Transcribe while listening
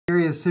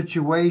serious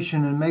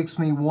situation and makes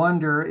me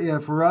wonder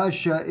if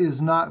Russia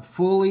is not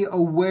fully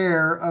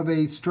aware of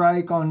a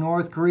strike on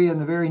North Korea in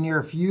the very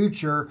near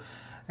future.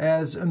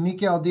 As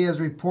Mikael Diaz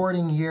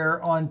reporting here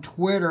on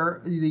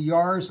Twitter, the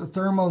Yars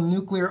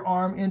thermonuclear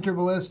armed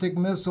interballistic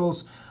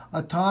missiles,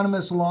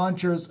 autonomous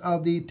launchers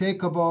of the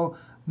Taikobo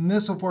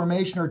missile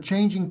formation, are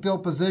changing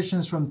field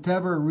positions from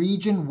Tver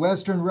region,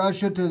 western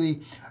Russia, to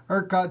the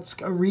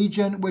Irkutsk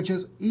region, which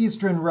is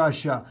eastern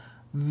Russia.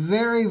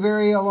 Very,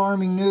 very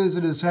alarming news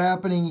that is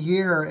happening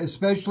here,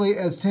 especially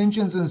as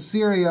tensions in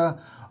Syria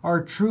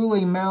are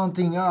truly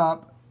mounting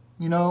up.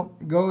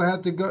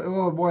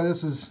 Oh boy,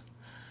 this is...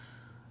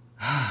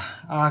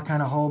 I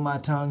kind of hold my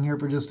tongue here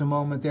for just a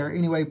moment there.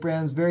 Anyway,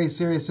 friends, very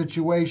serious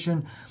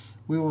situation.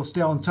 We will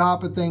stay on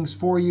top of things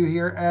for you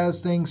here as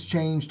things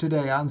change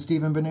today. I'm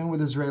Stephen Ben-Nun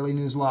with Israeli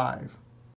News Live.